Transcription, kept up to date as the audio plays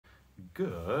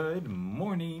Good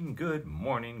morning, good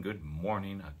morning, good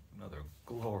morning. Another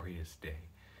glorious day.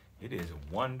 It is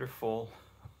wonderful,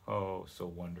 oh, so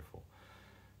wonderful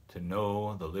to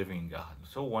know the living God.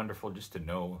 So wonderful just to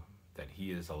know that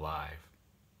He is alive,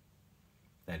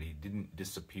 that He didn't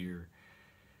disappear,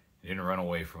 He didn't run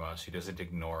away from us, He doesn't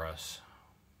ignore us,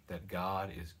 that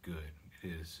God is good. It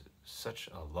is such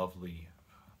a lovely,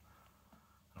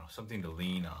 something to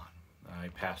lean on. My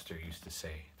pastor used to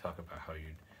talk about how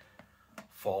you'd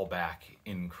fall back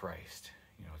in Christ.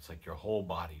 It's like your whole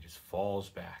body just falls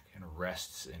back and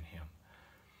rests in Him.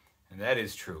 And that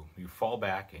is true. You fall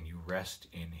back and you rest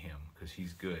in Him because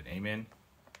He's good. Amen.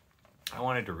 I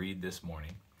wanted to read this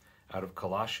morning out of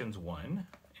Colossians 1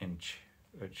 and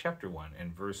chapter 1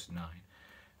 and verse 9.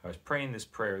 I was praying this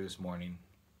prayer this morning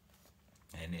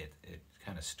and it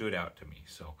kind of stood out to me.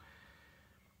 So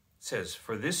it says,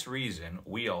 for this reason,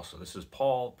 we also, this is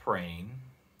Paul praying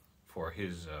for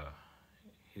his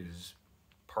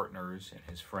partners and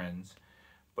his friends,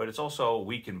 but it's also,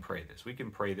 we can pray this. We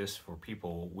can pray this for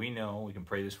people we know. We can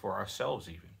pray this for ourselves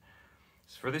even.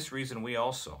 So for this reason, we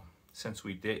also, since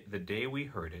the day we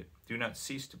heard it, do not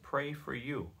cease to pray for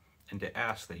you and to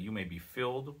ask that you may be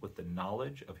filled with the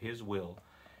knowledge of His will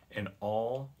and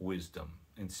all wisdom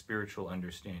and spiritual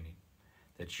understanding,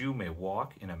 that you may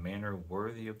walk in a manner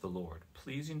worthy of the Lord,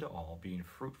 pleasing to all, being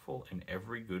fruitful in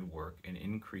every good work and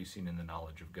increasing in the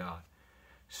knowledge of God,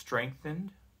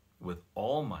 strengthened with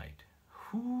all might.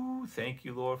 Thank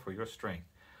you, Lord, for your strength,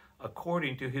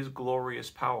 according to His glorious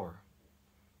power.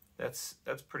 That's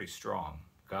pretty strong.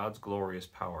 God's glorious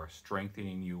power,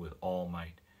 strengthening you with all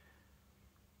might.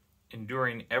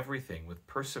 Enduring everything with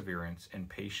perseverance and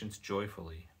patience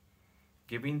joyfully,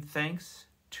 giving thanks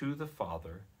to the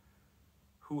Father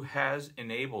who has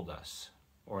enabled us,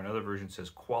 or another version says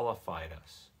qualified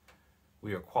us.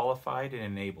 We are qualified and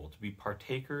enabled to be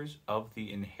partakers of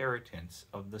the inheritance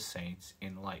of the saints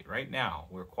in light. Right now,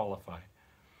 we're qualified.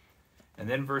 And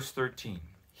then verse 13,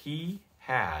 He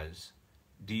has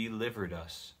delivered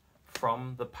us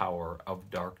from the power of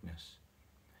darkness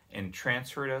and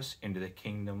transferred us into the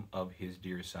kingdom of His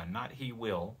dear Son. Not He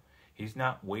will. He's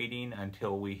not waiting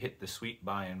until we hit the sweet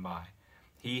by and by.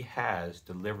 He has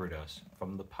delivered us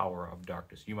from the power of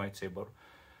darkness. You might say,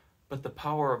 but the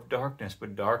power of darkness,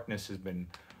 but darkness has been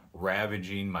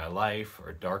ravaging my life,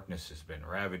 or darkness has been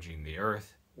ravaging the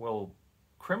earth. Well,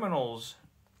 criminals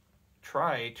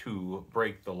try to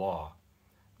break the law.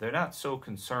 They're not so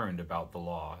concerned about the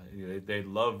law. They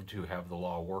love to have the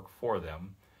law work for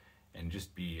them and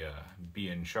just be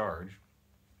in charge.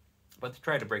 But they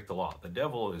try to break the law. The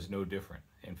devil is no different.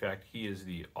 In fact, he is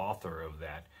the author of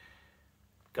that.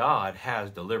 God has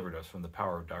delivered us from the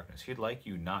power of darkness. He'd like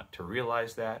you not to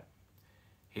realize that.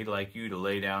 He'd like you to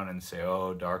lay down and say,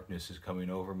 oh, darkness is coming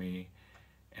over me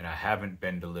and I haven't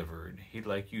been delivered. He'd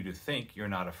like you to think you're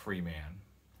not a free man,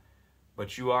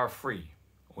 but you are free.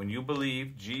 When you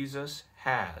believe, Jesus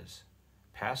has,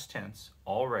 past tense,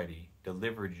 already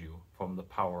delivered you from the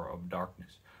power of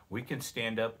darkness. We can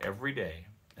stand up every day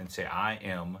and say, I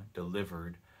am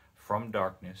delivered from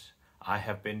darkness. I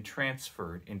have been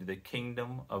transferred into the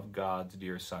kingdom of God's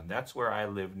dear Son. That's where I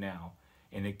live now,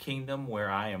 in a kingdom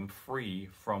where I am free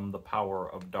from the power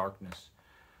of darkness.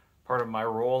 Part of my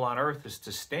role on earth is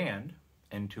to stand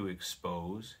and to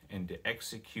expose and to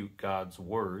execute God's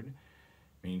word,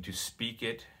 meaning to speak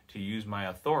it, to use my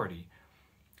authority.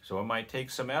 So it might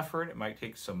take some effort, it might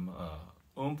take some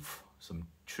oomph, some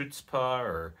chutzpah,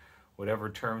 or whatever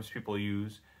terms people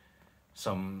use,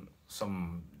 some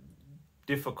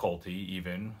difficulty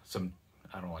even,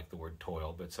 I don't like the word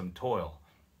toil, but some toil.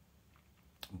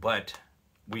 But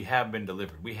we have been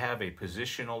delivered. We have a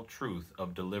positional truth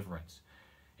of deliverance.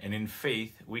 And in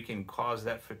faith, we can cause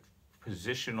that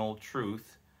positional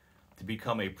truth to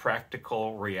become a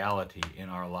practical reality in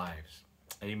our lives.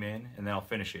 Amen? And then I'll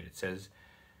finish it. It says,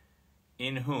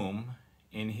 in whom,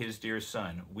 in His dear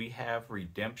Son, we have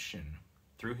redemption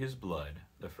through His blood,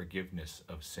 the forgiveness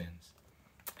of sins.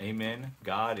 Amen.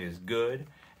 God is good,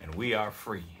 and we are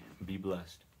free. Be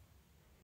blessed.